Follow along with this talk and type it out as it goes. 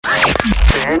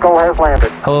Eagle has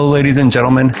landed. Hello, ladies and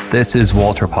gentlemen. This is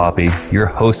Walter Poppy, your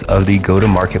host of the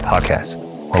Go-to-Market podcast,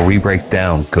 where we break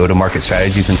down go-to-market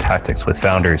strategies and tactics with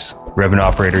founders, revenue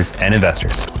operators, and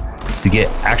investors to get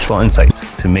actual insights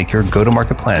to make your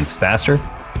go-to-market plans faster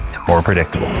and more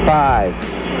predictable.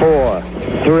 5, 4,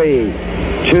 3,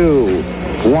 2,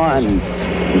 1,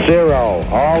 0.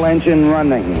 All engine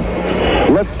running.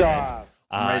 Liftoff.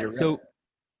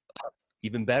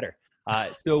 Even better.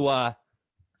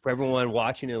 For everyone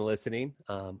watching and listening,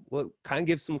 what kind of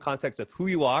give some context of who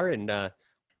you are and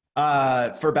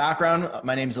for background,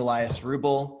 my name is Elias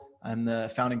Rubel. I'm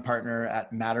the founding partner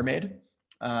at Mattermade.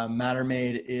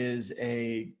 Mattermade is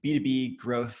a B2B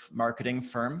growth marketing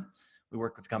firm. We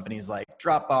work with companies like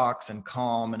Dropbox and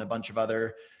Calm and a bunch of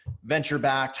other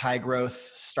venture-backed high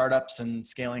growth startups and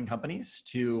scaling companies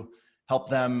to help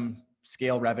them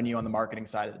scale revenue on the marketing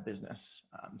side of the business.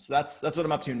 So that's what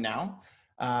I'm up to now.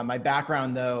 My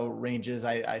background though ranges,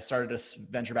 I started a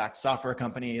venture-backed software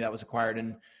company that was acquired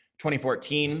in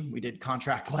 2014. We did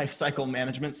contract lifecycle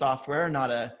management software,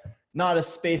 not a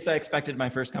space I expected my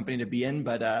first company to be in,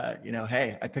 but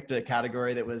hey, I picked a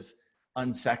category that was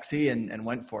unsexy and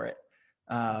went for it.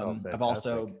 I've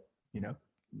also,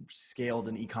 scaled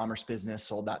an e-commerce business,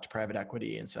 sold that to private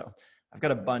equity. And so I've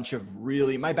got a bunch of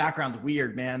my background's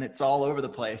weird, man. It's all over the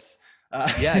place.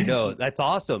 That's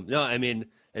awesome. No, I mean,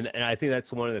 and I think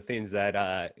that's one of the things that,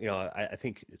 I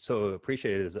think it's so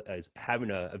appreciated as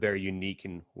having a very unique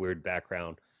and weird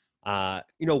background.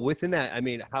 Within that, I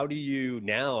mean, how do you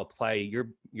now apply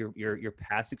your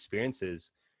past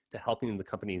experiences to helping the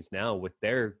companies now with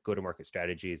their go-to-market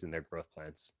strategies and their growth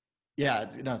plans? Yeah,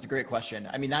 it's a great question.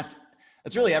 I mean, that's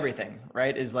really everything,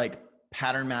 right? Is like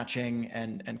pattern matching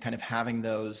and kind of having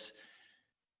those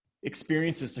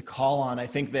experiences to call on. I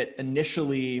think that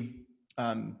initially,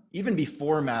 even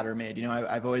before Mattermade,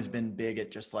 I've always been big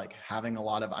at just like having a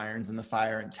lot of irons in the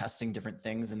fire and testing different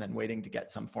things and then waiting to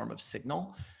get some form of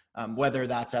signal, whether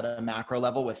that's at a macro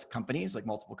level with companies, like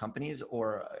multiple companies,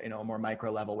 or, a more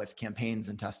micro level with campaigns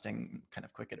and testing kind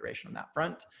of quick iteration on that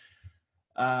front.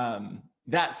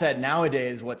 That said,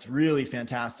 nowadays, what's really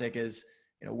fantastic is,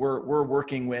 we're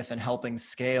working with and helping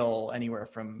scale anywhere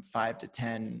from 5 to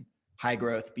 10 high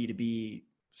growth B2B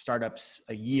startups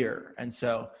a year. And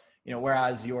so,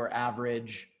 whereas your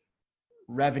average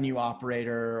revenue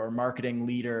operator or marketing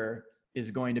leader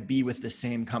is going to be with the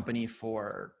same company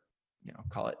for,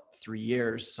 call it 3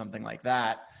 years, something like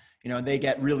that, they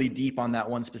get really deep on that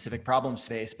one specific problem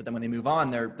space. But then when they move on,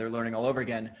 they're learning all over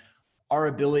again. Our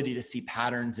ability to see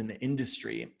patterns in the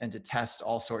industry and to test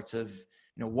all sorts of,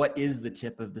 what is the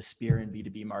tip of the spear in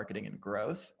B2B marketing and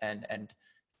growth and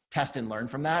test and learn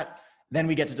from that. Then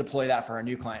we get to deploy that for our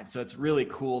new clients. So it's really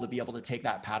cool to be able to take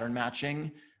that pattern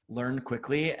matching, learn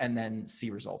quickly, and then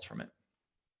see results from it.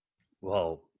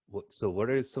 Well, so what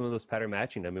are some of those pattern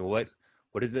matching? I mean, what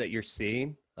is it that you're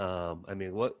seeing?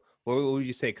 What would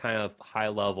you say kind of high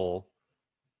level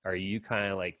are you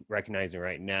kind of like recognizing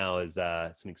right now as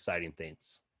some exciting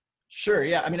things? Sure.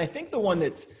 Yeah. I mean, I think the one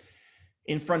that's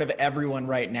in front of everyone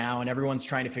right now and everyone's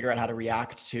trying to figure out how to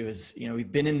react to is,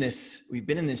 we've been in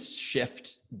this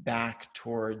shift back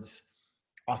towards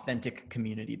authentic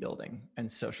community building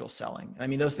and social selling. I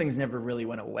mean, those things never really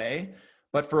went away,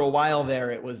 but for a while there,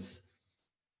 it was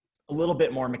a little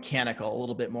bit more mechanical, a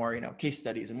little bit more, case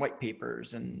studies and white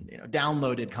papers and,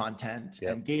 downloaded content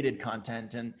and gated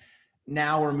content. And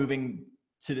now we're moving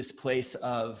to this place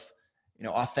of,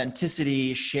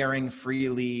 authenticity, sharing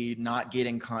freely, not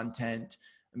gating content.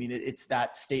 I mean, it's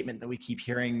that statement that we keep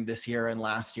hearing this year and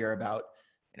last year about,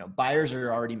 buyers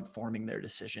are already forming their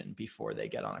decision before they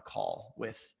get on a call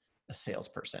with a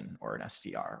salesperson or an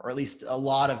SDR, or at least a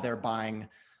lot of their buying,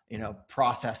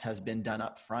 process has been done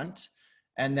up front.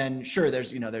 And then sure,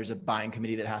 there's a buying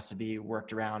committee that has to be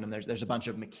worked around and there's a bunch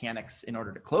of mechanics in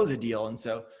order to close a deal. And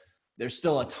so there's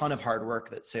still a ton of hard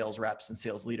work that sales reps and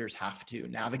sales leaders have to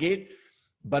navigate.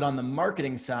 But on the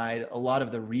marketing side, a lot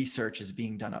of the research is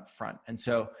being done up front. And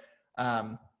so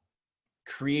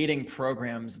creating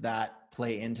programs that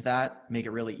play into that, make it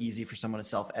really easy for someone to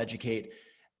self-educate.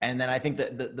 And then I think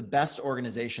that the best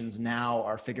organizations now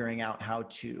are figuring out how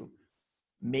to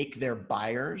make their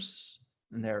buyers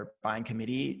and their buying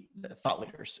committee thought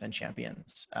leaders and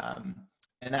champions.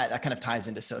 And that kind of ties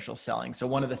into social selling. So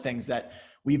one of the things that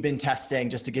we've been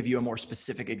testing, just to give you a more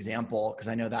specific example, because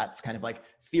I know that's kind of like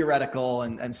theoretical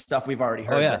and stuff we've already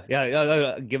heard. Oh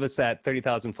yeah. Give us that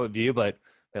 30,000 foot view, but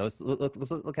let's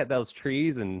look at those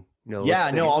trees and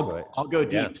I'll go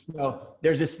deep. Yeah. So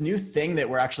there's this new thing that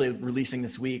we're actually releasing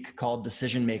this week called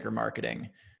decision maker marketing,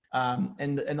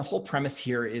 and the whole premise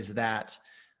here is that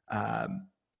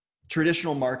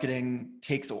traditional marketing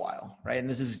takes a while, right? And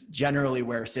this is generally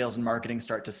where sales and marketing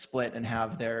start to split and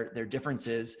have their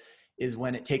differences, is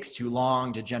when it takes too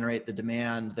long to generate the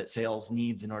demand that sales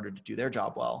needs in order to do their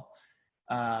job well.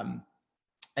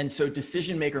 And so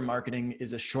decision maker marketing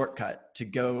is a shortcut to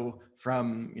go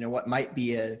from, what might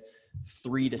be a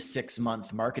 3 to 6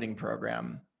 month marketing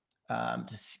program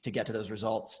to get to those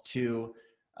results to,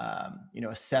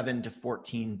 a 7 to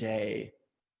 14 day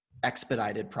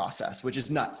expedited process, which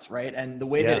is nuts, right? And the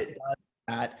way that it does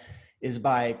that is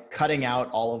by cutting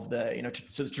out all of the,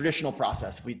 so the traditional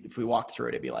process, if we walked through it,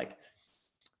 it'd be like,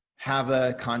 have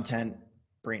a content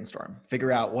brainstorm,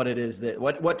 figure out what it is that,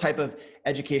 what type of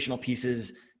educational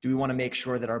pieces do we want to make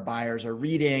sure that our buyers are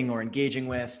reading or engaging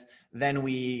with. Then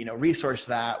we, resource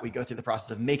that. We go through the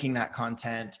process of making that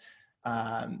content.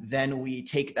 Then we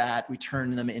take that, we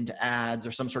turn them into ads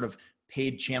or some sort of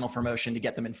paid channel promotion to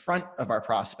get them in front of our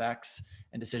prospects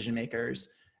and decision makers.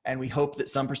 And we hope that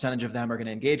some percentage of them are going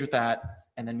to engage with that.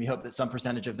 And then we hope that some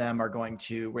percentage of them are going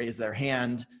to raise their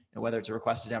hand, whether it's a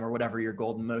request to demo or whatever your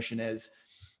golden motion is.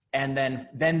 And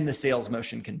then the sales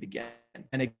motion can begin.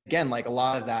 And again, like a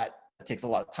lot of that takes a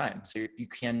lot of time. So you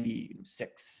can be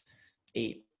 6,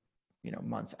 8,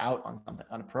 months out on something,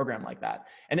 on a program like that.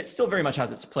 And it still very much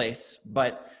has its place,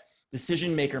 but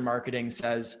decision maker marketing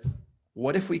says,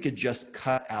 what if we could just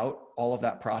cut out all of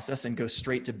that process and go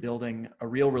straight to building a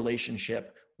real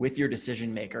relationship with your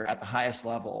decision maker at the highest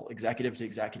level, executive to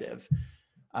executive,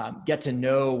 get to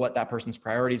know what that person's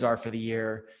priorities are for the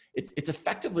year. It's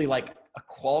effectively like a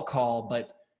qual call,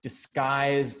 but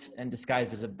disguised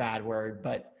is a bad word,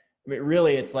 but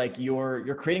really it's like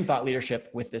you're creating thought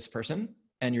leadership with this person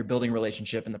and you're building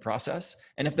relationship in the process.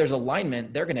 And if there's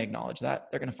alignment, they're going to acknowledge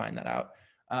that. They're going to find that out.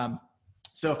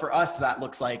 So for us, that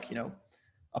looks like,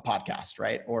 a podcast,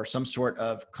 right? Or some sort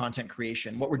of content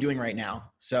creation, what we're doing right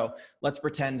now. So let's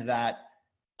pretend that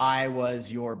I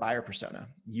was your buyer persona.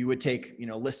 You would take,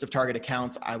 a list of target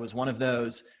accounts. I was one of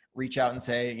those, reach out and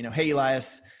say, hey,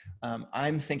 Elias,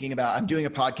 I'm doing a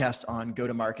podcast on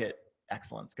go-to-market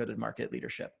excellence, go-to-market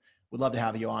leadership. Would love to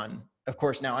have you on. Of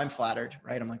course, now I'm flattered,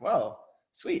 right? I'm like, whoa,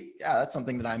 sweet. Yeah, that's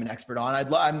something that I'm an expert on.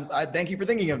 I thank you for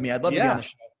thinking of me. I'd love to be on the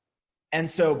show. And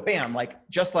so bam, like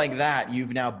just like that,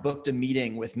 you've now booked a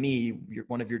meeting with me,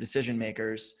 one of your decision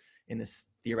makers in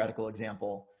this theoretical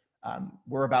example.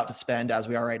 We're about to spend, as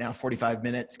we are right now, 45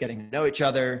 minutes getting to know each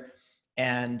other.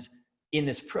 And in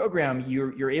this program,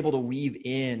 you're able to weave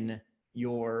in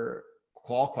your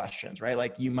qual questions, right?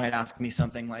 Like you might ask me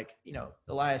something like,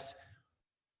 Elias,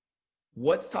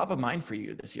 what's top of mind for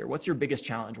you this year? What's your biggest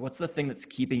challenge? What's the thing that's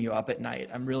keeping you up at night?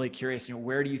 I'm really curious,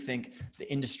 where do you think the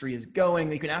industry is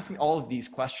going? You can ask me all of these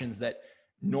questions that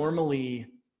normally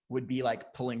would be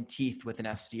like pulling teeth with an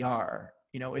SDR,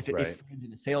 if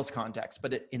in a sales context.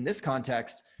 But in this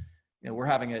context, we're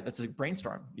having that's a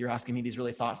brainstorm. You're asking me these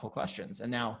really thoughtful questions. And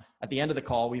now at the end of the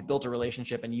call, we've built a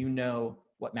relationship and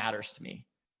what matters to me.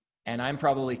 And I'm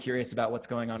probably curious about what's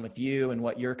going on with you and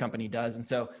what your company does. And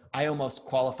so I almost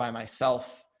qualify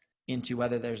myself into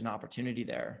whether there's an opportunity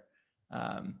there.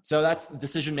 So that's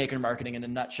decision maker marketing in a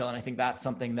nutshell. And I think that's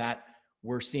something that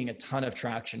we're seeing a ton of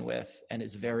traction with and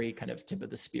is very kind of tip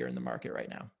of the spear in the market right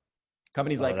now.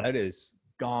 Companies like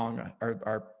Gong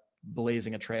are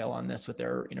blazing a trail on this with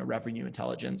their revenue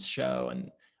intelligence show.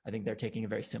 And I think they're taking a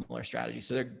very similar strategy.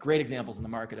 So they're great examples in the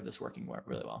market of this working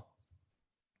really well.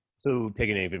 So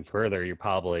taking it even further, you're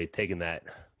probably taking that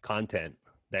content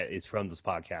that is from this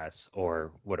podcast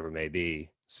or whatever it may be,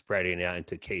 spreading it out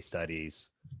into case studies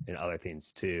and other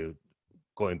things too,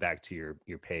 going back to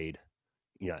your paid,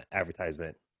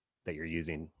 advertisement that you're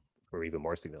using, or even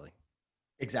more significantly.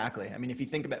 Exactly. I mean, if you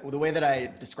think about the way that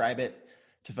I describe it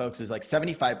to folks is like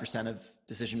 75% of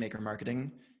decision maker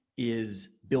marketing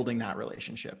is building that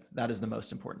relationship. That is the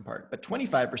most important part. But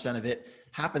 25% of it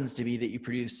happens to be that you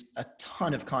produce a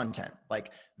ton of content,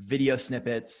 like video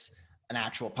snippets, an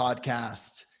actual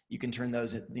podcast. You can turn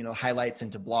those, highlights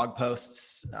into blog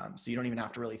posts. So you don't even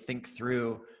have to really think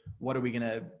through what are we going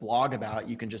to blog about.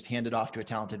 You can just hand it off to a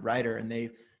talented writer and they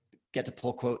get to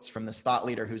pull quotes from this thought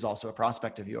leader who's also a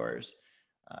prospect of yours.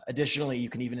 Additionally, you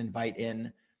can even invite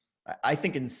in, I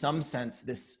think in some sense,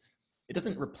 it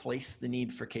doesn't replace the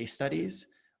need for case studies,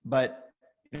 but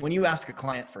when you ask a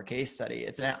client for a case study,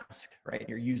 it's an ask, right?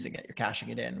 You're using it, you're cashing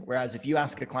it in. Whereas if you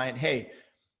ask a client, hey,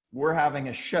 we're having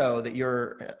a show that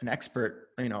you're an expert,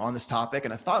 on this topic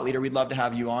and a thought leader, we'd love to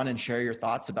have you on and share your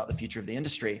thoughts about the future of the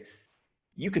industry.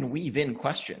 You can weave in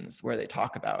questions where they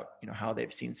talk about, how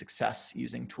they've seen success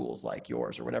using tools like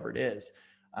yours or whatever it is.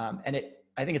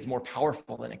 I think it's more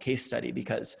powerful than a case study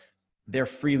because they're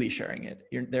freely sharing it.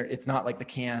 It's not like the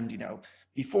canned,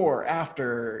 before,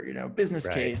 after, business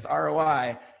Right. case,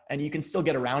 ROI, and you can still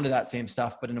get around to that same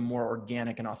stuff, but in a more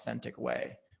organic and authentic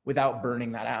way without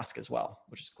burning that ask as well,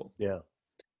 which is cool. Yeah.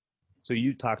 So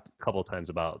you talked a couple of times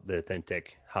about the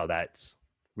authentic, how that's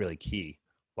really key.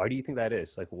 Why do you think that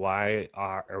is? Like, why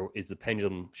is the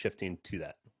pendulum shifting to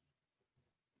that?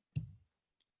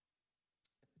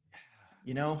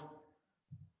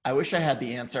 I wish I had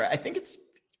the answer. I think it's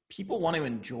people want to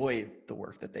enjoy the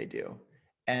work that they do.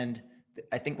 And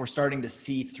I think we're starting to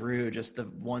see through just the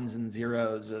ones and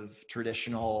zeros of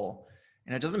traditional,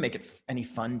 and it doesn't make it any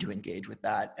fun to engage with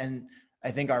that. And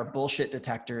I think our bullshit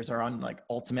detectors are on like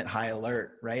ultimate high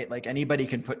alert, right? Like anybody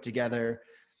can put together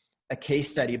a case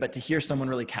study, but to hear someone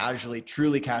really casually,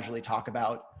 truly casually talk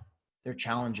about their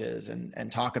challenges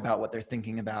and talk about what they're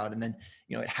thinking about. And then,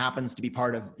 it happens to be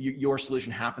part of your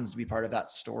solution happens to be part of that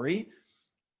story.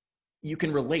 You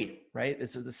can relate, right?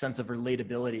 It's the sense of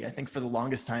relatability. I think for the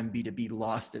longest time, B2B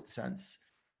lost its sense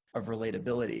of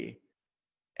relatability,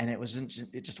 and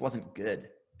it just wasn't good.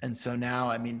 And so now,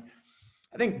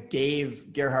 I think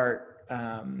Dave Gerhardt,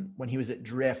 when he was at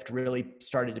Drift, really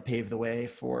started to pave the way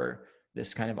for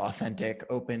this kind of authentic,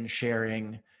 open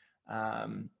sharing.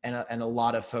 And a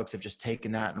lot of folks have just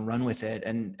taken that and run with it.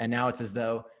 And now it's as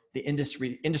though the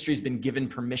industry's been given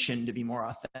permission to be more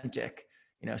authentic.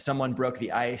 Someone broke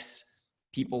the ice,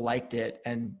 people liked it.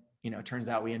 And, it turns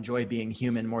out we enjoy being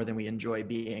human more than we enjoy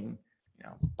being,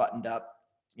 buttoned up,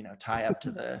 tie up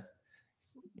to the,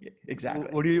 exactly.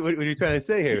 What are you trying to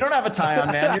say here? You don't have a tie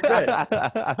on, man. You're good.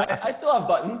 I still have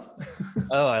buttons.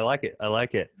 Oh, I like it.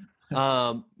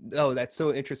 Oh, that's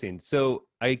so interesting. So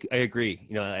I agree.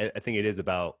 I think it is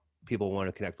about people want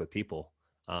to connect with people.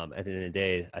 At the end of the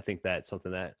day, I think that's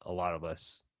something that a lot of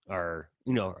us are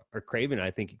craving.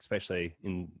 I think especially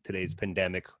in today's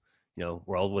pandemic,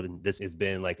 world, when this has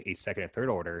been like a second and third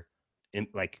order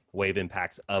like wave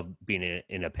impacts of being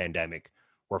in a pandemic,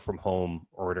 work from home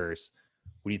orders.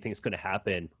 What do you think is going to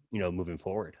happen, moving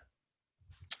forward?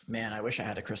 Man, I wish I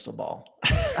had a crystal ball.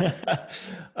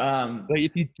 But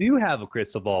if you do have a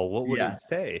crystal ball, what would it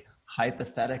say?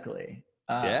 Hypothetically.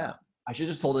 Yeah. I should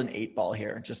just hold an 8-ball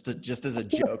here just as a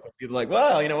joke. People are like,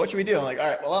 well, what should we do? I'm like, all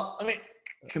right, well, let me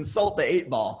consult the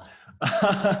 8-ball.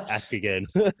 Ask again.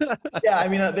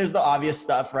 Yeah. There's the obvious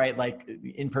stuff, right? Like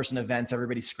in-person events,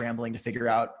 everybody's scrambling to figure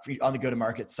out on the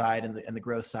go-to-market side and the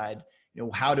growth side,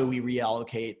 how do we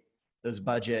reallocate those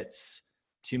budgets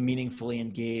to meaningfully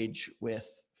engage with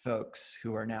folks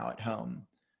who are now at home.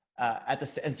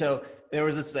 And so there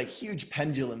was this like huge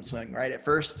pendulum swing, right? At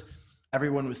first,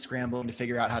 everyone was scrambling to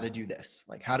figure out how to do this.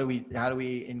 Like, how do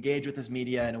we engage with this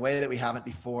media in a way that we haven't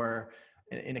before,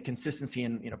 in a consistency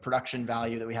and production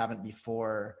value that we haven't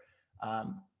before?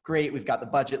 Great, we've got the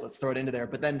budget, let's throw it into there.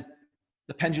 But then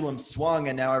the pendulum swung,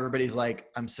 and now everybody's like,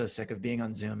 I'm so sick of being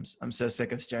on Zooms. I'm so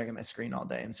sick of staring at my screen all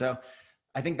day. And so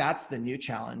I think that's the new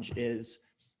challenge is,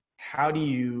 how do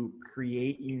you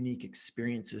create unique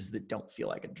experiences that don't feel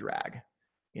like a drag,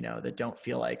 that don't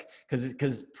feel like,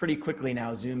 because pretty quickly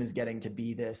now Zoom is getting to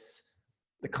be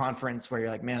the conference where you're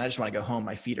like, man, I just want to go home.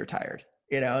 My feet are tired.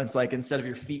 It's like, instead of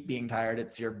your feet being tired,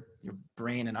 it's your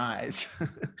brain and eyes.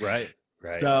 Right.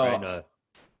 So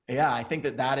yeah, I think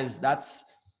that's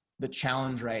the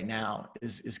challenge right now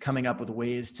is coming up with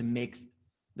ways to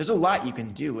there's a lot you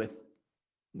can do with,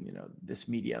 this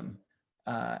medium.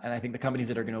 And I think the companies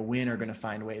that are going to win are going to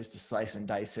find ways to slice and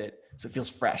dice it so it feels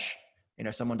fresh.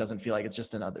 Someone doesn't feel like it's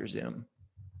just another Zoom.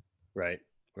 Right.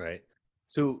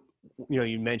 So,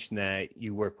 you mentioned that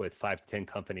you work with 5 to 10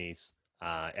 companies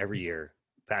every year,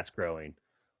 fast growing.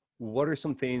 What are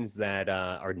some things that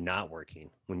are not working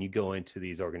when you go into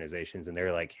these organizations and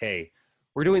they're like, hey,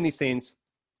 we're doing these things.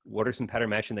 What are some pattern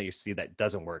matching that you see that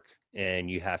doesn't work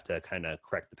and you have to kind of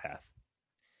correct the path?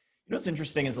 What's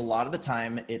interesting is a lot of the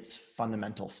time it's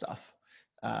fundamental stuff.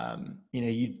 I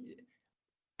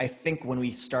think when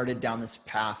we started down this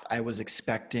path, I was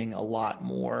expecting a lot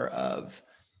more of,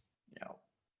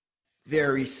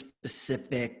 very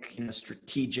specific,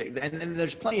 strategic, and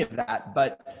there's plenty of that.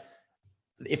 But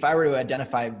if I were to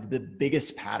identify the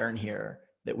biggest pattern here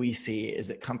that we see is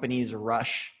that companies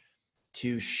rush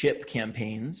to ship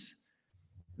campaigns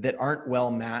that aren't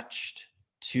well matched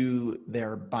to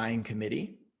their buying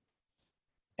committee,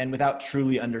 and without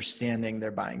truly understanding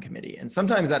their buying committee. And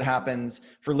sometimes that happens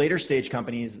for later stage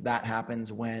companies. That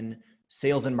happens when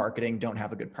sales and marketing don't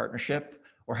have a good partnership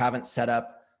or haven't set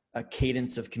up a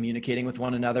cadence of communicating with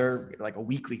one another, like a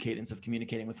weekly cadence of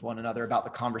communicating with one another about the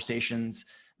conversations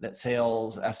that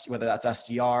sales, whether that's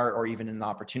SDR or even in the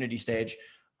opportunity stage,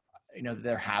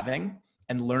 they're having,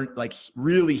 and learn, like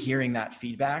really hearing that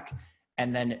feedback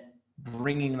and then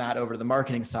bringing that over to the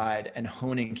marketing side and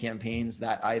honing campaigns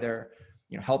that either,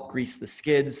 help grease the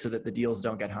skids so that the deals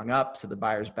don't get hung up, so the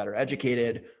buyer's better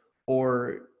educated,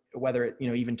 or whether,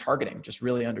 even targeting, just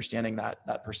really understanding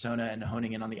that persona and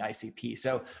honing in on the ICP.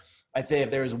 So I'd say if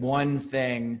there's one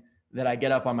thing that I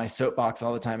get up on my soapbox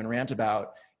all the time and rant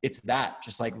about, it's that.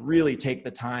 Just like really take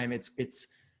the time. It's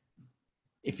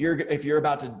if you're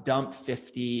about to dump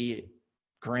 50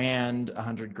 grand,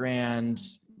 100 grand,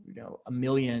 $1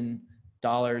 million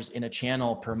in a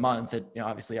channel per month, that,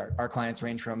 obviously our clients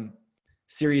range from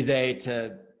Series A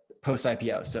to post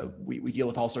IPO. So we deal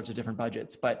with all sorts of different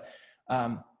budgets, but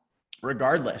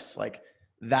regardless, like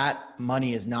that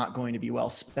money is not going to be well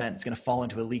spent. It's going to fall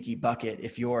into a leaky bucket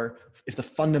if the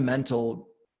fundamental,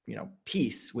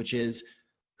 piece, which is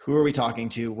who are we talking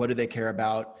to? What do they care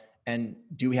about? And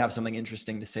do we have something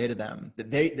interesting to say to them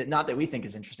that not that we think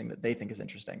is interesting, that they think is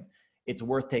interesting? It's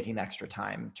worth taking the extra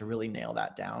time to really nail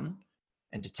that down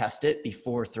and to test it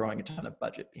before throwing a ton of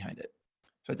budget behind it.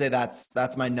 So I'd say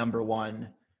that's my number one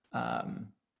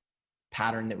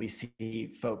pattern that we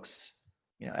see folks.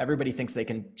 Everybody thinks they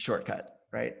can shortcut,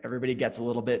 right? Everybody gets a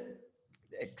little bit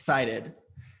excited,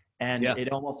 and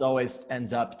it almost always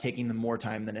ends up taking them more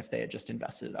time than if they had just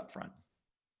invested it up front.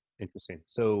 Interesting.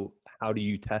 So how do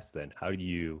you test then? How do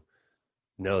you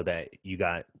know that you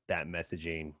got that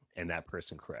messaging and that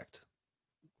person correct?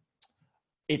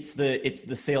 It's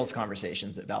the sales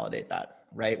conversations that validate that,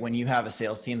 right? When you have a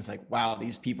sales team, it's like, wow,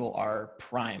 these people are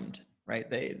primed, right?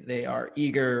 They are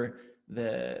eager.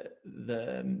 The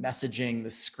messaging, the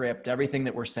script, everything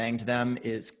that we're saying to them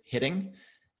is hitting,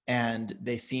 and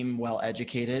they seem well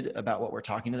educated about what we're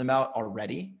talking to them about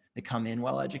already. They come in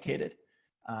well educated.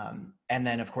 And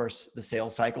then of course the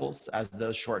sales cycles, as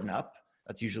those shorten up,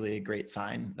 that's usually a great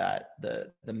sign that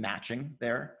the matching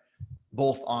there,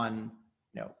 both on,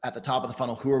 at the top of the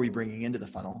funnel, who are we bringing into the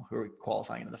funnel? Who are we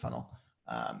qualifying into the funnel?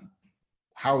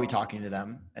 How are we talking to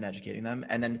them and educating them?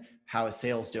 And then how is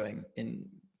sales doing in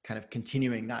kind of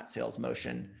continuing that sales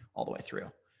motion all the way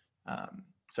through?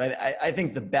 So I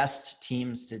think the best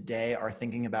teams today are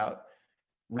thinking about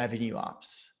revenue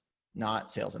ops, not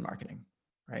sales and marketing,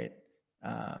 right?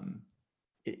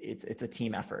 It's a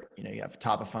team effort. You have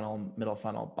top of funnel, middle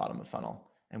funnel, bottom of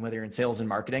funnel. And whether you're in sales and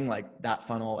marketing, like that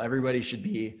funnel, everybody should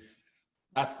be,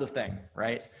 that's the thing,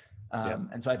 right?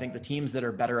 And so I think the teams that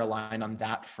are better aligned on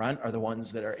that front are the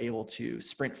ones that are able to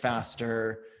sprint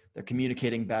faster. They're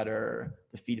communicating better.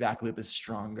 The feedback loop is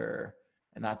stronger.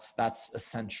 And that's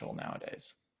essential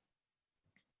nowadays.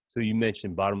 So you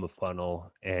mentioned bottom of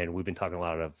funnel, and we've been talking a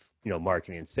lot of,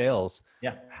 marketing and sales.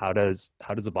 Yeah. How does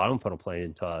the bottom funnel play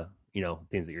into,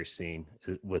 things that you're seeing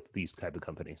with these type of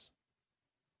companies?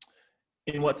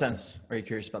 In what sense are you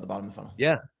curious about the bottom of the funnel?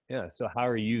 Yeah. So how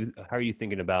are you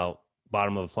thinking about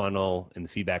bottom of funnel and the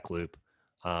feedback loop?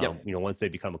 Once they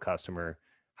become a customer,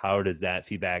 how does that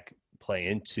feedback play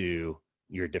into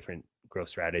your different growth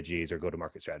strategies or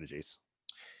go-to-market strategies?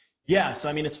 Yeah. So,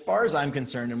 as far as I'm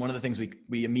concerned, and one of the things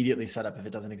we immediately set up if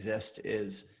it doesn't exist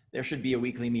is there should be a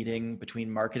weekly meeting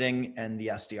between marketing and the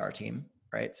SDR team,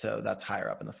 right? So that's higher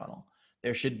up in the funnel.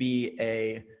 There should be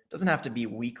doesn't have to be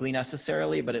weekly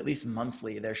necessarily, but at least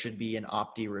monthly, there should be an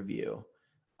Opti review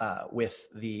with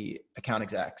the account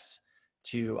execs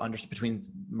between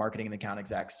marketing and account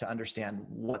execs to understand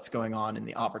what's going on in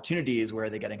the opportunities, where are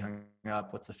they getting hung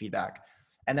up, what's the feedback.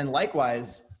 And then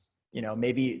likewise,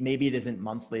 maybe it isn't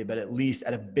monthly, but at least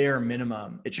at a bare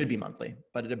minimum, it should be monthly,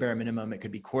 but at a bare minimum, it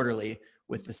could be quarterly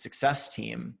with the success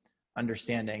team,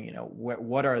 understanding,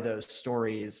 what are those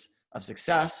stories of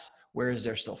success? Where is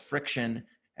there still friction?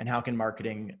 And how can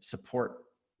marketing support,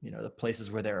 the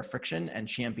places where there are friction and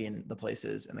champion the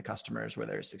places and the customers where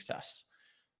there's success?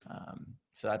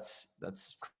 So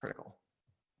that's critical.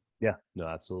 Yeah, no,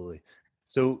 absolutely.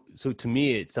 So to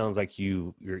me, it sounds like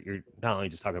you're not only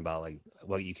just talking about like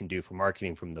what you can do for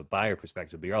marketing from the buyer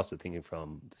perspective, but you're also thinking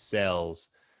from the sales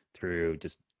through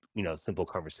just, simple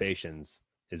conversations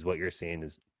is what you're seeing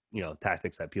is,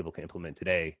 tactics that people can implement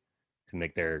today to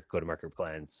make their go-to-market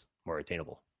plans more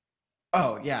attainable.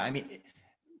 Oh yeah.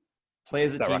 Play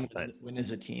as a team, win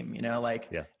as a team,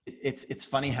 it's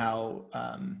funny how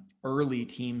early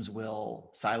teams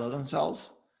will silo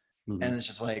themselves. Mm-hmm. And it's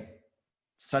just like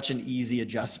such an easy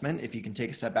adjustment if you can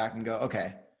take a step back and go,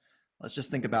 okay, let's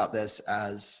just think about this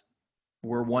as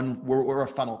we're a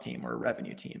funnel team, we're a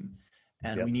revenue team,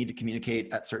 and we need to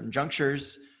communicate at certain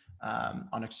junctures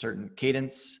on a certain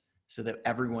cadence so that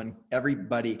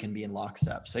everybody can be in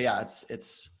lockstep. So yeah,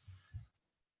 it's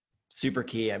super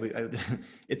key.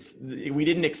 We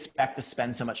didn't expect to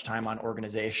spend so much time on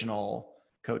organizational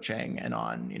coaching and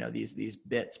on, these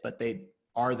bits, but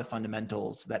are the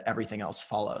fundamentals that everything else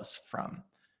follows from.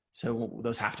 So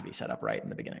those have to be set up right in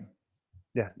the beginning.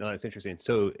 Yeah, no, that's interesting.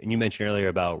 So, and you mentioned earlier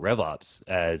about RevOps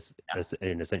as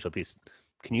an essential piece.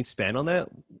 Can you expand on that?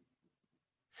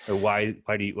 Or why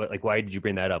do you, why did you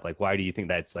bring that up? Like, why do you think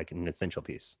that's like an essential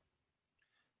piece?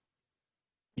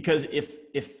 Because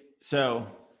so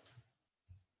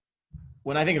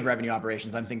when I think of revenue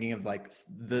operations, I'm thinking of like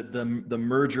the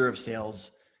merger of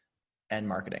sales and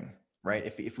marketing, right?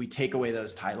 If we take away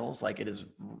those titles, like it is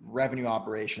revenue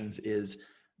operations is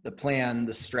the plan,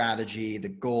 the strategy, the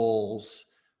goals,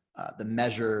 the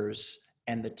measures,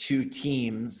 and the two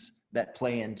teams that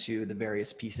play into the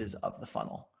various pieces of the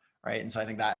funnel, right? And so I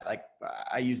think that like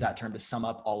I use that term to sum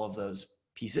up all of those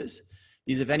pieces.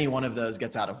 Because if any one of those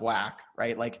gets out of whack,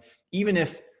 right? Like even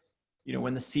if,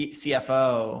 when the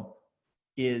CFO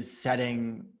is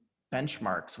setting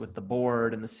benchmarks with the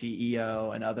board and the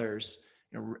CEO and others,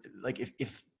 like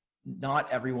if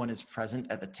not everyone is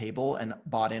present at the table and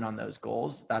bought in on those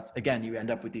goals, that's, again, you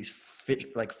end up with these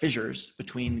fissures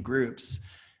between groups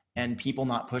and people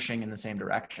not pushing in the same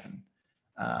direction.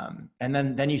 And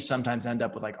then you sometimes end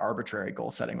up with like arbitrary goal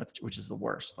setting, which is the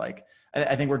worst. Like,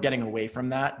 I think we're getting away from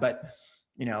that, but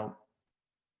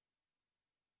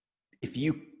if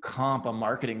you comp a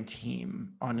marketing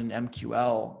team on an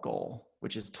MQL goal,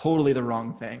 which is totally the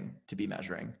wrong thing to be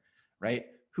measuring, right?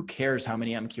 Who cares how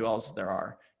many MQLs there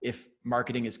are if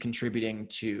marketing is contributing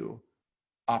to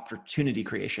opportunity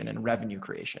creation and revenue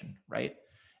creation, right?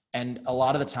 And a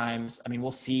lot of the times,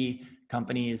 we'll see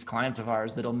companies, clients of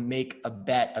ours, that'll make a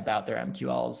bet about their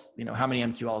MQLs, how many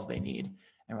MQLs they need.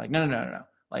 And we're like, no.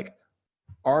 Like,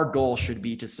 our goal should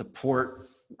be to support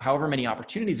however many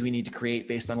opportunities we need to create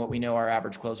based on what we know our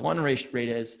average close one rate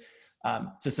is,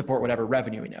 to support whatever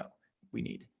revenue we know we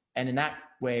need. And in that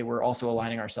way, we're also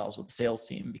aligning ourselves with the sales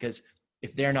team, because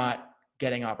if they're not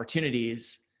getting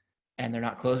opportunities and they're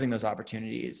not closing those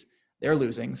opportunities, they're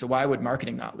losing. So why would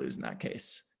marketing not lose in that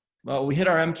case? Well, we hit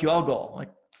our MQL goal. Like,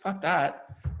 fuck that.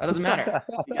 That doesn't matter,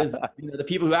 because the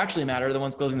people who actually matter are the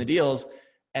ones closing the deals,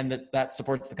 and that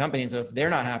supports the company. And so if they're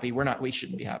not happy, we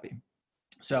shouldn't be happy.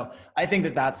 So I think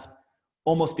that that's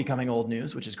almost becoming old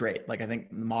news, which is great. Like, I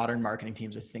think modern marketing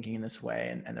teams are thinking in this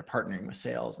way, and they're partnering with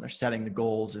sales, and they're setting the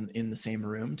goals in the same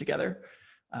room together.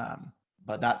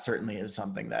 But that certainly is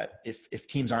something that if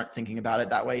teams aren't thinking about it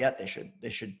that way yet, they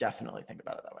should definitely think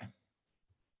about it that way.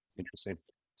 Interesting.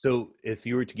 So if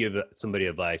you were to give somebody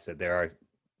advice that they are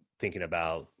thinking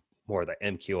about more of the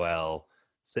MQL,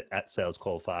 at sales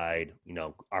qualified,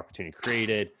 opportunity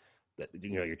created, that,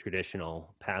 your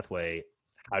traditional pathway,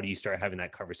 how do you start having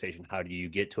that conversation? How do you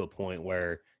get to a point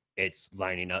where it's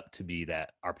lining up to be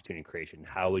that opportunity creation?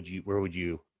 Where would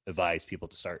you advise people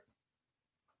to start?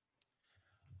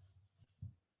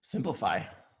 Simplify.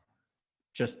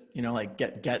 Just, like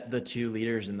get the two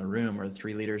leaders in the room or the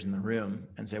three leaders in the room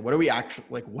and say, what are we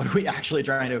actually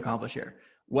trying to accomplish here?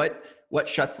 What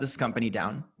shuts this company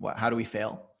down? How do we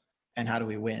fail? And how do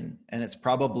we win? And it's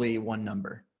probably one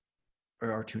number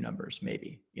or two numbers,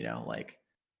 maybe, like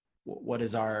what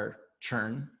is our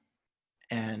churn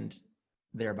and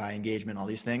thereby engagement, all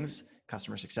these things,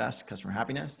 customer success, customer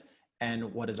happiness,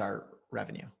 and what is our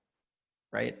revenue,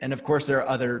 right? And of course there are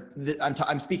other,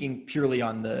 I'm speaking purely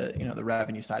on the, the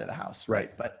revenue side of the house,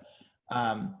 right? But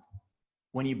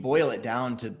when you boil it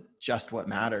down to just what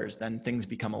matters, then things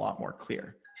become a lot more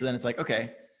clear. So then it's like,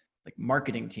 okay, like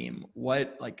marketing team,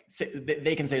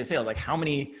 they can say to sales, like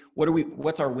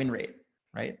what's our win rate,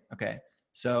 right? Okay.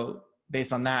 So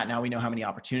based on that, now we know how many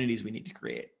opportunities we need to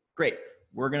create. Great.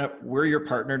 We're your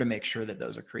partner to make sure that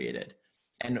those are created.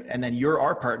 And then you're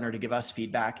our partner to give us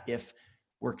feedback if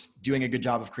we're doing a good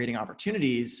job of creating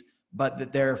opportunities, but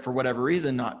that they're, for whatever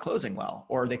reason, not closing well,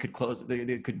 or they could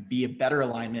could be a better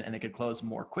alignment and they could close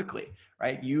more quickly,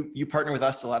 right? You partner with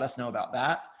us to let us know about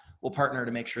that. We'll partner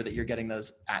to make sure that you're getting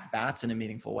those at bats in a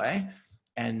meaningful way.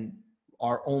 And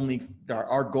our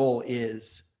goal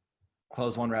is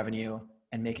close one revenue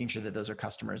and making sure that those are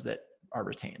customers that are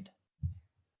retained.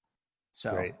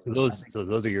 So, right. So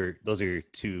those are your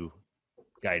two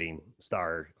guiding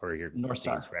star, or your North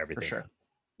Star for everything. For sure.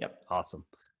 Yep. Awesome.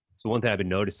 So one thing I've been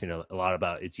noticing a lot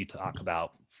about is you talk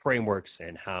about frameworks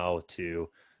and how to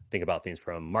think about things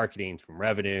from marketing, from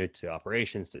revenue to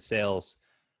operations to sales.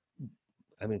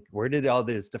 Where did all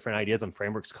these different ideas and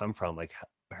frameworks come from? Like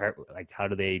how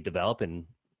do they develop, and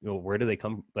where do they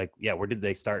come? Where did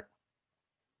they start?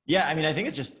 Yeah, I think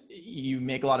it's just you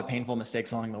make a lot of painful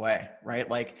mistakes along the way, right?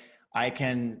 Like I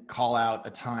can call out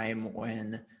a time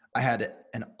when I had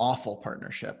an awful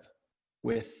partnership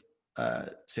with a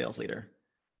sales leader,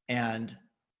 and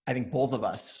I think both of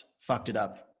us fucked it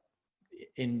up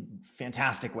in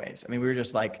fantastic ways. I mean, we were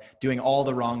just like doing all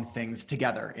the wrong things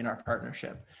together in our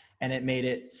partnership. And it made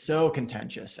it so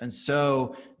contentious and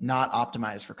so not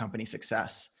optimized for company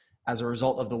success as a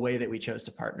result of the way that we chose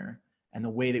to partner and the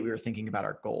way that we were thinking about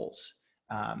our goals.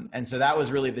 And so that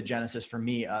was really the genesis for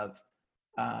me of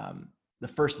the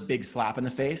first big slap in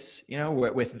the face, you know,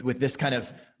 with this kind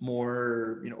of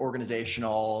more, you know,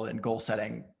 organizational and goal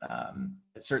setting.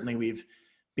 Certainly we've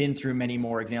been through many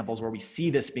more examples where we see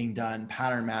this being done,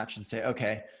 pattern match, and say,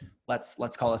 okay, let's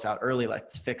call this out early.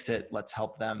 Let's fix it. Let's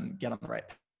help them get on the right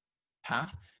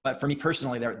path. But for me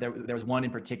personally, there was one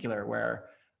in particular where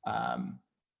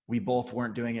we both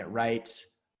weren't doing it right.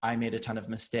 I made a ton of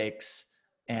mistakes,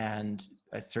 and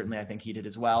I think he did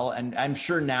as well. And I'm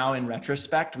sure now in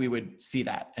retrospect, we would see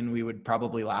that and we would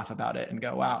probably laugh about it and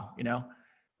go, wow, you know,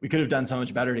 we could have done so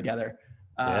much better together.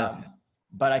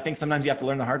 But I think sometimes you have to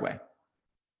learn the hard way.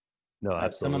 No,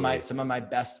 absolutely. Some of my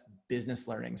best business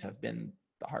learnings have been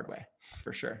the hard way,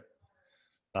 for sure.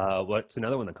 What's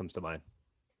another one that comes to mind?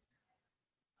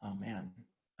 Oh man.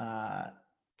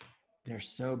 They're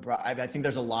so broad. I think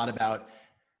there's a lot about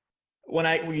when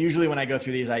I go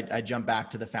through these, I jump back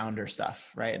to the founder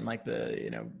stuff, right? And like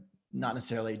not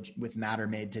necessarily with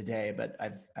Mattermade today, but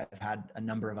I've had a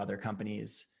number of other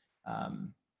companies,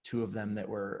 2 of them that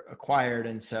were acquired.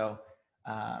 And so,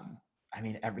 I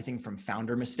mean, everything from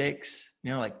founder mistakes,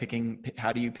 you know, like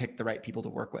how do you pick the right people to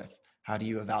work with? How do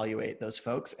you evaluate those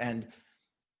folks? And,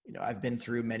 you know, I've been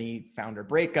through many founder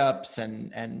breakups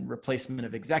and replacement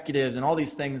of executives and all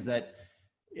these things that,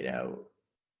 you know,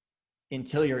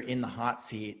 until you're in the hot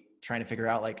seat trying to figure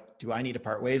out, like, do I need to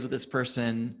part ways with this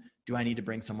person? Do I need to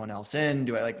bring someone else in?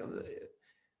 You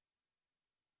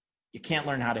can't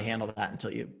learn how to handle that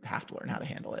until you have to learn how to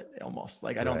handle it, almost.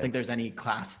 Like, I don't think there's any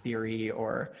class theory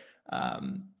or,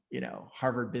 you know,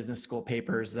 Harvard Business School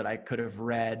papers that I could have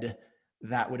read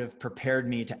that would have prepared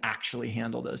me to actually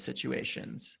handle those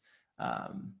situations.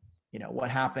 You know, what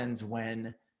happens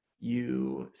when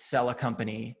you sell a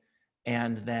company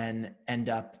and then end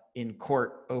up in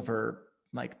court over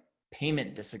like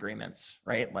payment disagreements,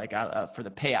 right? Like for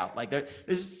the payout, like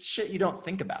there's shit you don't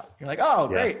think about. You're like, oh,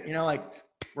 great. You know, like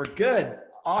we're good.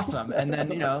 Awesome. And then,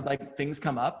 you know, like things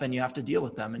come up and you have to deal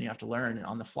with them and you have to learn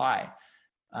on the fly.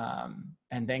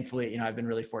 And thankfully, you know, I've been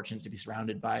really fortunate to be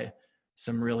surrounded by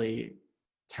some really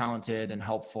talented and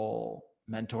helpful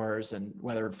mentors, and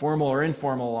whether formal or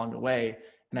informal along the way.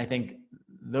 And I think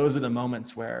those are the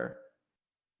moments where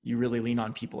you really lean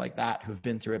on people like that who've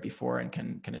been through it before and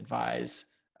can advise,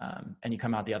 and you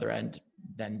come out the other end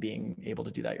then being able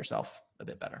to do that yourself a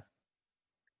bit better.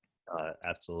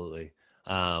 Absolutely.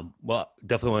 Well,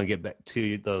 definitely want to get back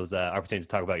to those opportunities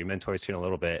to talk about your mentors here in a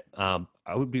little bit.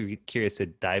 I would be curious to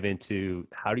dive into,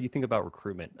 how do you think about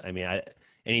recruitment? I mean,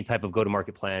 any type of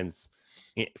go-to-market plans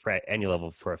for any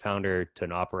level, for a founder to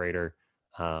an operator,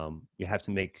 you have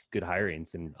to make good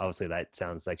hirings. And obviously that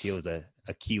sounds like it was a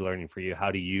key learning for you.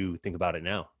 How do you think about it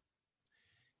now?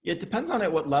 It depends on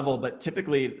at what level, but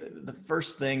typically the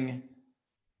first thing,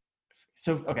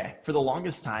 okay, for the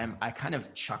longest time, I kind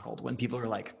of chuckled when people were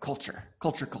like, culture.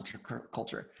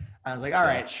 I was like, all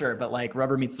right, sure. But like,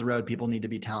 rubber meets the road. People need to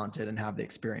be talented and have the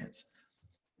experience.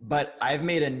 But I've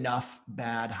made enough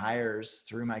bad hires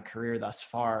through my career thus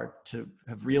far to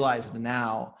have realized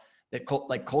now that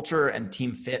culture and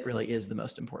team fit really is the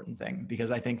most important thing.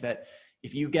 Because I think that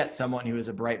if you get someone who is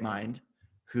a bright mind,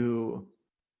 who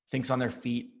thinks on their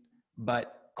feet,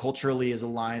 but culturally is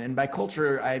aligned, and by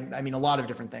culture, I mean a lot of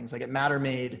different things. Like at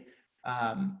Mattermade,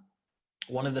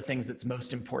 one of the things that's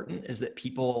most important is that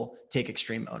people take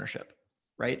extreme ownership,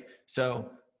 right?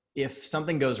 So if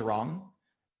something goes wrong,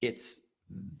 it's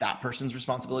that person's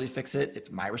responsibility to fix it.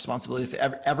 It's my responsibility.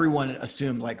 Everyone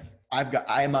assumed like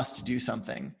I must do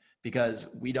something because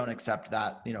we don't accept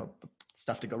that, you know,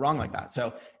 stuff to go wrong like that.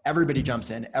 So everybody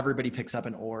jumps in, everybody picks up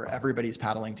an oar, everybody's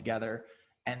paddling together.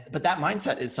 But that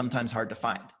mindset is sometimes hard to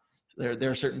find. There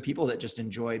are certain people that just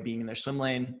enjoy being in their swim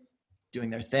lane, doing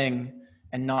their thing,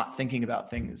 and not thinking about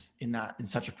things in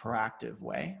such a proactive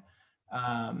way.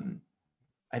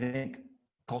 I think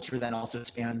culture then also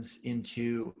spans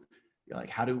into, you know, like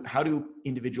how do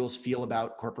individuals feel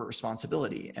about corporate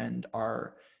responsibility and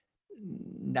our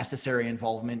necessary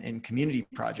involvement in community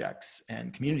projects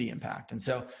and community impact. And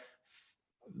so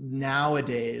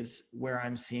nowadays, where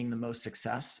I'm seeing the most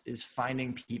success is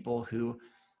finding people who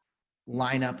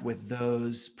line up with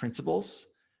those principles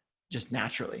just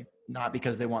naturally, not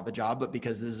because they want the job, but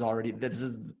because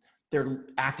they're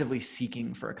actively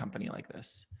seeking for a company like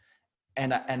this.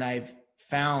 And I've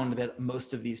found that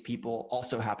most of these people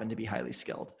also happen to be highly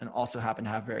skilled and also happen to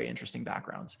have very interesting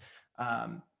backgrounds.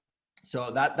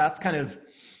 So that's kind of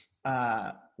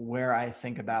where I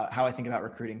think about how I think about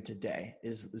recruiting today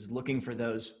is looking for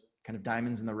those kind of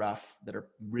diamonds in the rough that are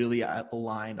really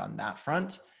aligned on that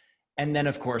front. And then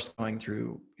of course, going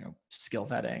through, skill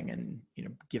vetting and,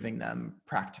 giving them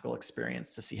practical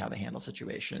experience to see how they handle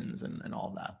situations and all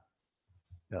of that.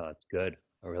 No, that's good.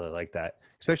 I really like that,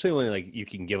 especially when like you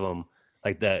can give them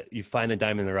like that. You find the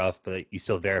diamond in the rough, but you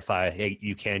still verify, hey,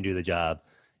 you can do the job.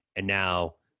 And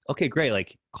now, okay, great.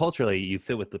 Like culturally, you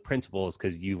fit with the principles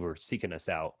because you were seeking us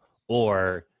out,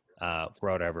 or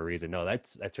for whatever reason. No,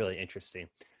 that's really interesting.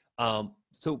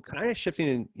 So kind of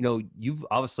shifting, you've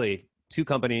obviously two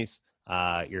companies.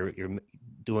 You're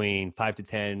doing 5 to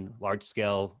 10 large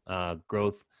scale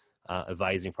growth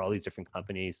advising for all these different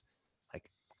companies.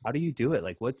 Like, how do you do it?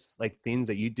 Like, what's like things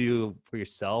that you do for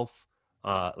yourself?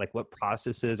 Like, what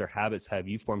processes or habits have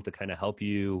you formed to kind of help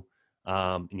you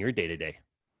in your day to day?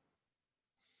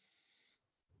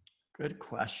 Good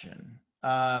question.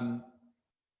 I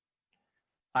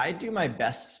do my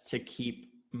best to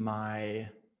keep my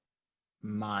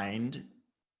mind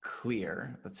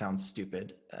clear. That sounds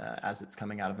stupid as it's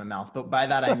coming out of my mouth, but by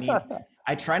that I mean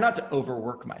I try not to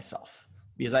overwork myself,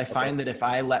 because I find that if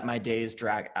I let my days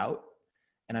drag out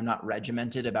and I'm not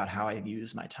regimented about how I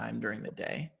use my time during the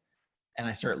day, and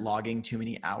I start logging too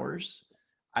many hours,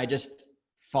 I just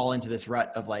fall into this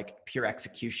rut of like pure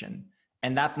execution.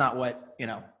 And that's not what,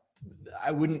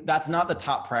 that's not the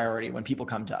top priority when people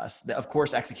come to us. Of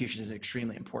course, execution is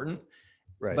extremely important,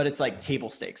 Right. but it's like table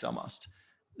stakes almost.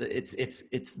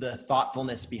 It's the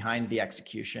thoughtfulness behind the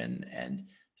execution, and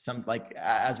some, like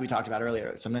as we talked about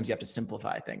earlier, sometimes you have to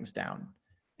simplify things down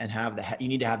and you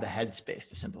need to have the headspace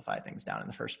to simplify things down in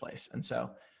the first place. And so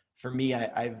for me,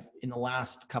 I've in the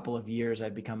last couple of years,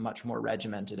 I've become much more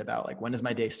regimented about like, when does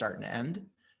my day start and end?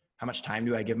 How much time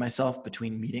do I give myself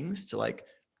between meetings to like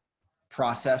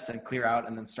process and clear out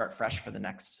and then start fresh for the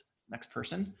next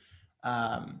person?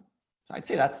 So I'd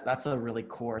say that's a really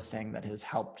core thing that has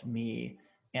helped me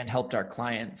and helped our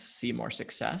clients see more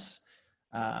success.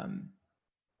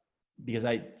 Because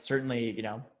I certainly,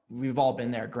 we've all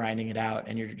been there grinding it out,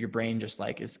 and your brain just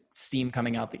like is steam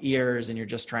coming out the ears, and you're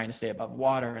just trying to stay above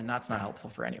water, and that's not helpful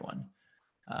for anyone.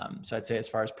 So I'd say as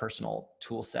far as personal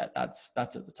tool set, that's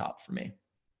at the top for me.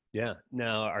 Yeah.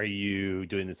 Now, are you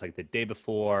doing this like the day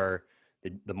before,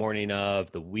 the morning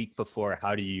of, the week before?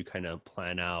 How do you kind of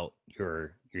plan out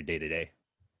your day to day?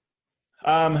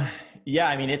 Yeah,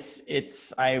 I mean,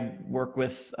 I work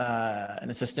with, an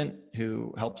assistant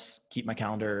who helps keep my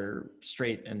calendar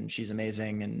straight, and she's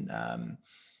amazing. And,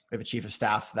 we have a chief of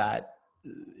staff that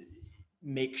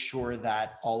makes sure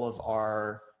that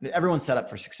everyone's set up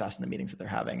for success in the meetings that they're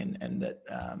having, and that,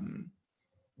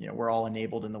 we're all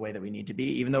enabled in the way that we need to be,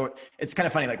 even though it's kind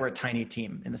of funny, like we're a tiny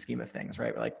team in the scheme of things,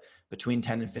 right? We're like between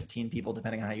 10 and 15 people,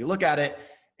 depending on how you look at it.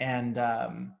 And,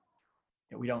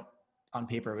 we don't, on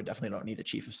paper, we definitely don't need a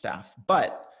chief of staff,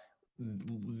 but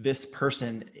this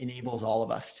person enables all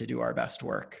of us to do our best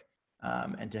work,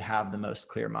 and to have the most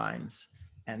clear minds.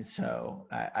 And so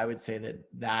I would say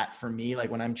that for me,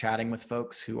 like when I'm chatting with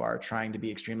folks who are trying to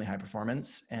be extremely high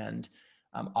performance and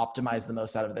optimize the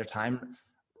most out of their time,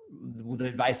 the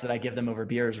advice that I give them over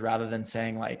beers, rather than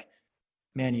saying like,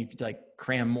 man, you could like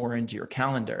cram more into your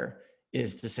calendar,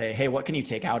 is to say, hey, what can you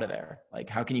take out of there? Like,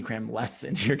 how can you cram less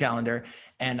into your calendar?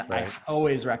 And right. I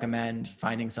always recommend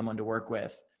finding someone to work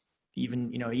with, even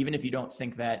if you don't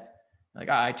think that like,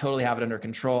 I totally have it under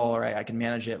control, or I can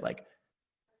manage it. Like,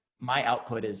 my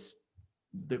output is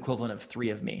the equivalent of 3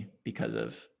 of me because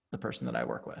of the person that I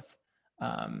work with.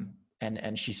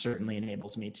 And she certainly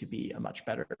enables me to be a much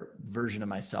better version of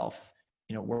myself,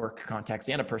 work context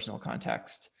and a personal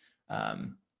context,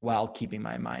 while keeping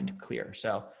my mind clear.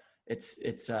 So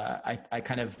I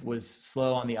kind of was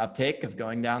slow on the uptake of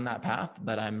going down that path,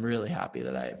 but I'm really happy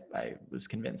that I was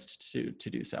convinced to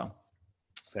do so.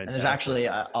 Fantastic. And there's actually,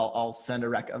 I'll send a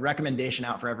recommendation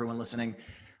out for everyone listening.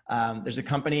 There's a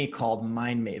company called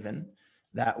Mind Maven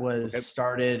that was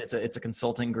started. It's a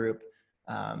consulting group,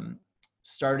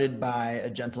 started by a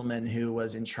gentleman who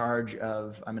was in charge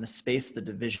of, I'm going to space the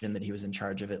division that he was in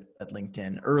charge of at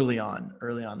LinkedIn early on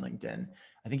LinkedIn.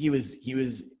 I think he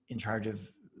was in charge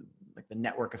of like the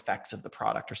network effects of the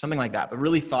product or something like that, but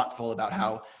really thoughtful about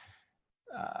how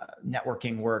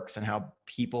networking works and how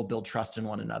people build trust in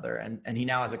one another. And he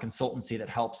now has a consultancy that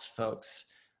helps folks,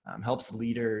 helps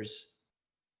leaders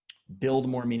build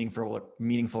more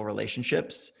meaningful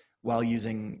relationships while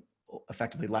using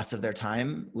effectively less of their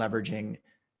time, leveraging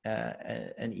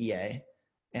an EA.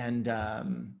 And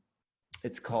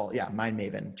it's called, Mind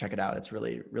Maven. Check it out. It's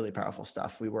really, really powerful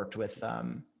stuff. We worked with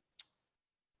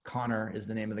Connor is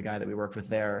the name of the guy that we worked with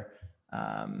there.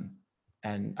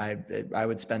 And I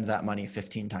would spend that money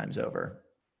 15 times over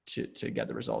to get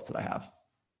the results that I have.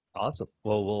 Awesome.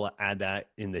 Well, we'll add that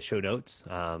in the show notes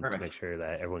to make sure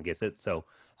that everyone gets it. So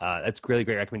that's really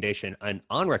great recommendation. And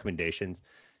on recommendations,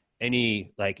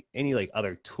 any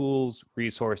other tools,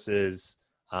 resources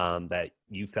that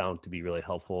you found to be really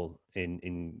helpful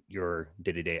in your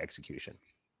day-to-day execution?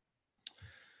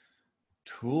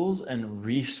 Tools and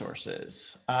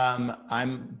resources. I'm a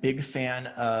big fan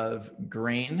of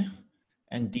Grain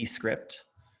and Descript.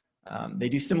 They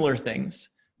do similar things,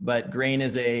 but Grain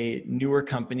is a newer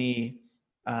company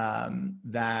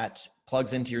that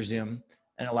plugs into your Zoom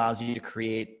and allows you to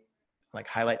create like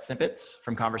highlight snippets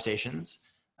from conversations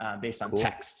based on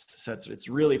text. So it's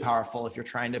really powerful if you're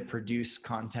trying to produce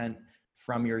content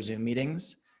from your Zoom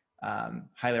meetings.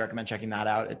 Highly recommend checking that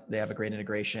out. They have a great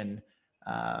integration.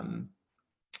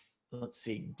 Let's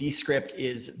see, Descript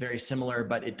is very similar,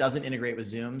 but it doesn't integrate with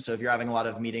Zoom. So if you're having a lot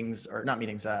of meetings, or not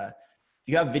meetings, if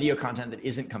you have video content that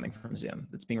isn't coming from Zoom,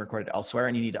 that's being recorded elsewhere,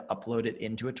 and you need to upload it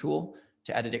into a tool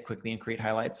to edit it quickly and create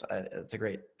highlights, it's a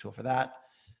great tool for that.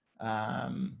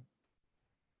 Man,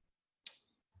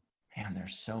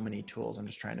 there's so many tools. I'm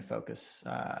just trying to focus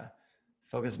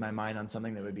my mind on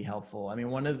something that would be helpful. I mean,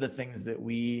 one of the things that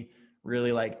we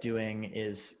really like doing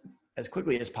is, as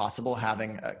quickly as possible,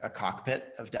 having a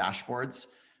cockpit of dashboards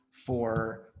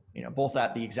for, both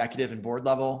at the executive and board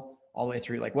level, all the way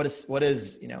through, like what does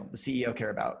the CEO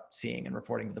care about seeing and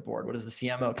reporting to the board? What does the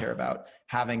CMO care about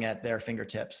having at their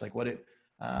fingertips? Like what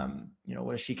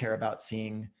does she care about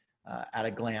seeing at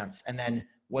a glance? And then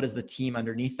what does the team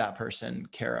underneath that person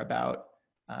care about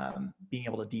being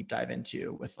able to deep dive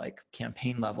into with like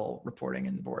campaign level reporting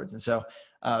and boards? And so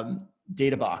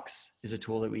Databox is a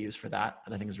tool that we use for that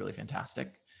I think is really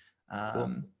fantastic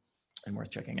and worth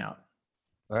checking out.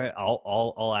 All right,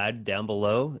 I'll add down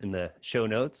below in the show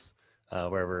notes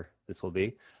wherever this will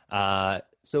be.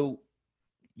 So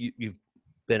you've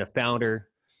been a founder,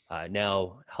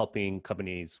 now helping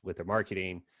companies with their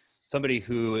marketing. Somebody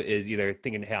who is either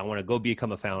thinking, hey, I want to go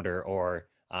become a founder, or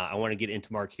I want to get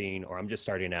into marketing, or I'm just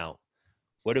starting out.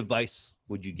 What advice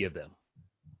would you give them?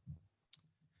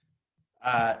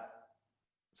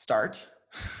 Start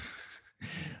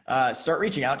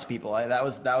reaching out to people. That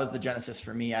was the genesis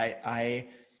for me. I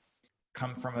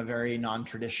come from a very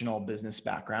non-traditional business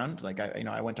background. Like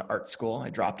I went to art school. I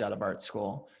dropped out of art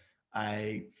school.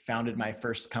 I founded my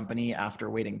first company after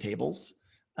waiting tables.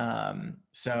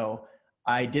 So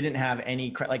I didn't have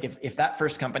any, like if that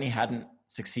first company hadn't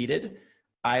succeeded,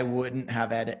 I wouldn't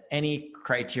have had any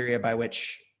criteria by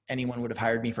which anyone would have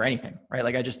hired me for anything, right?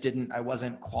 Like I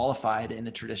wasn't qualified in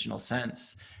a traditional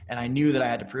sense. And I knew that I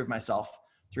had to prove myself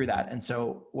through that. And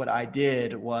so what I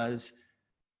did was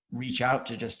reach out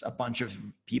to just a bunch of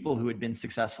people who had been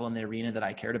successful in the arena that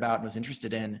I cared about and was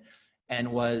interested in,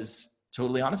 and was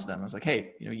totally honest with them. I was like,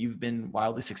 hey, you've been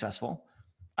wildly successful.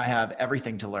 I have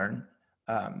everything to learn.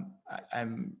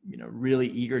 I'm, really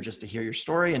eager just to hear your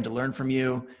story and to learn from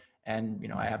you. And,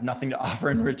 I have nothing to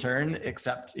offer in return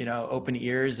except, open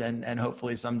ears, and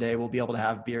hopefully someday we'll be able to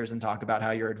have beers and talk about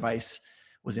how your advice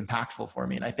was impactful for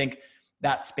me. And I think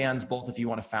that spans both if you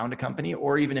want to found a company,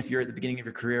 or even if you're at the beginning of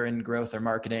your career in growth or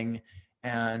marketing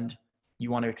and you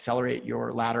want to accelerate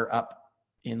your ladder up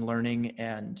in learning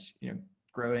and,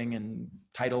 growing and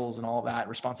titles and all of that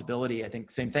responsibility. I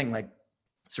think same thing, like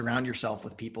surround yourself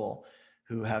with people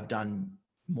who have done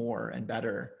more and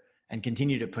better, and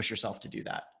continue to push yourself to do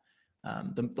that.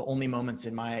 The only moments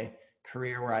in my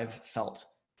career where I've felt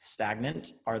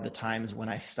stagnant are the times when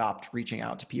I stopped reaching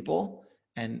out to people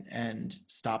and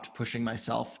stopped pushing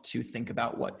myself to think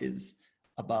about what is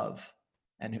above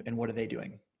and what are they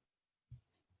doing.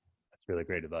 That's really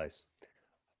great advice.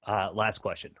 Last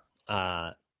question.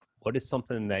 What is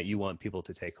something that you want people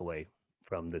to take away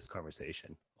from this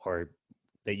conversation, or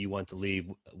that you want to leave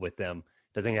with them?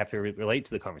 Doesn't have to relate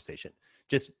to the conversation.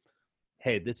 Just,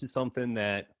 hey, this is something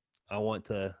that I want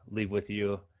to leave with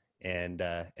you and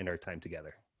our time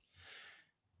together.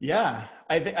 Yeah,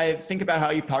 I think about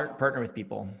how you partner with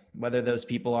people, whether those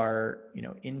people are,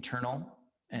 internal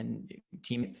and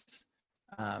teammates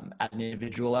at an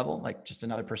individual level, like just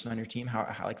another person on your team.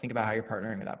 How think about how you're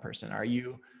partnering with that person. Are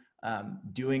you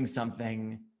doing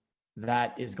something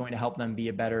that is going to help them be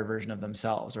a better version of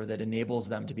themselves, or that enables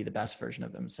them to be the best version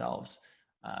of themselves?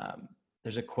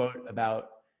 There's a quote about,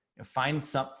 find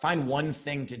one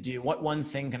thing to do. What one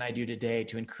thing can I do today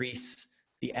to increase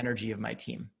the energy of my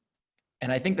team?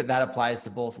 And I think that applies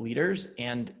to both leaders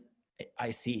and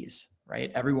ICs,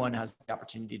 right? Everyone has the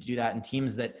opportunity to do that. And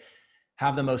teams that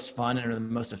have the most fun and are the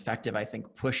most effective, I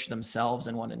think, push themselves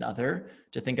and one another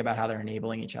to think about how they're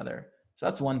enabling each other. So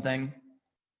that's one thing.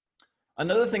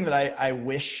 Another thing that I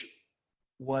wish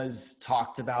was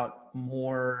talked about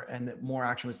more and that more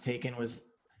action was taken was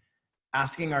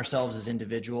asking ourselves as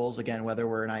individuals, again, whether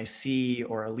we're an IC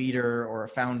or a leader or a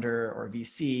founder or a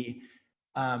VC,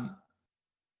 I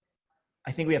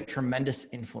think we have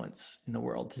tremendous influence in the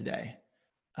world today.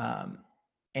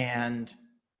 And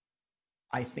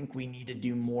I think we need to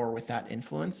do more with that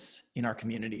influence in our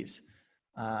communities.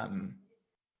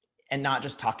 And not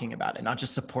just talking about it, not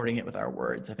just supporting it with our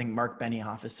words. I think Mark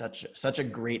Benioff is such a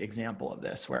great example of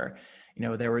this, where, you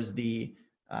know, there was the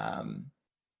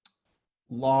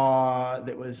law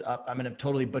that was up. I'm going to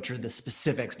totally butcher the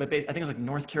specifics, but I think it was like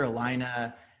North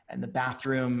Carolina and the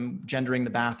bathroom, gendering the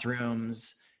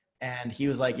bathrooms. And he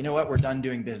was like, you know what, we're done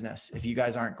doing business. If you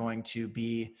guys aren't going to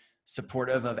be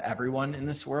supportive of everyone in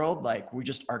this world, like, we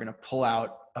just are going to pull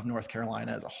out of North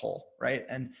Carolina as a whole. Right.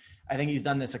 And I think he's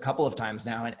done this a couple of times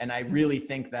now. And I really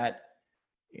think that,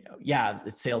 you know, yeah,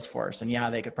 it's Salesforce, and yeah,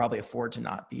 they could probably afford to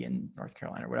not be in North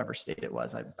Carolina or whatever state it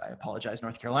was. I apologize,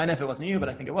 North Carolina, if it wasn't you, but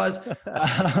I think it was.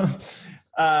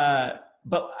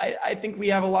 But I think we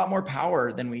have a lot more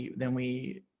power than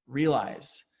we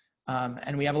realize.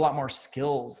 And we have a lot more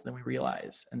skills than we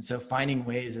realize. And so finding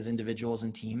ways as individuals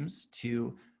and teams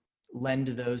to lend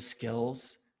those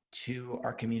skills to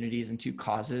our communities and to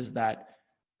causes that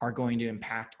are going to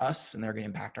impact us and they're going to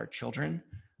impact our children.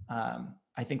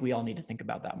 I think we all need to think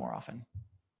about that more often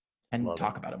and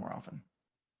talk about it more often.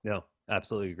 No,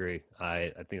 absolutely agree.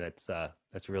 I think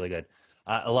that's really good.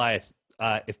 Elias,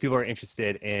 if people are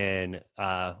interested in,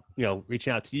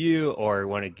 reaching out to you or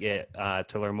want to get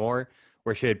to learn more,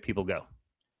 where should people go?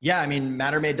 Yeah, I mean,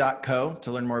 Mattermade.co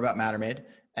to learn more about Mattermade,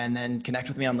 and then connect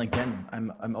with me on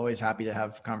LinkedIn. I'm always happy to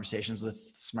have conversations with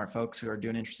smart folks who are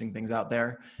doing interesting things out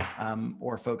there,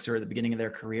 or folks who are at the beginning of their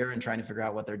career and trying to figure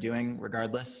out what they're doing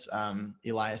regardless.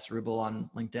 Elias Rubel on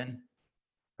LinkedIn.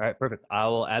 All right, perfect. I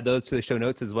will add those to the show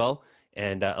notes as well.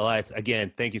 And Elias,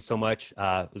 again, thank you so much.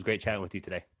 It was great chatting with you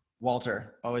today.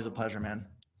 Walter, always a pleasure, man.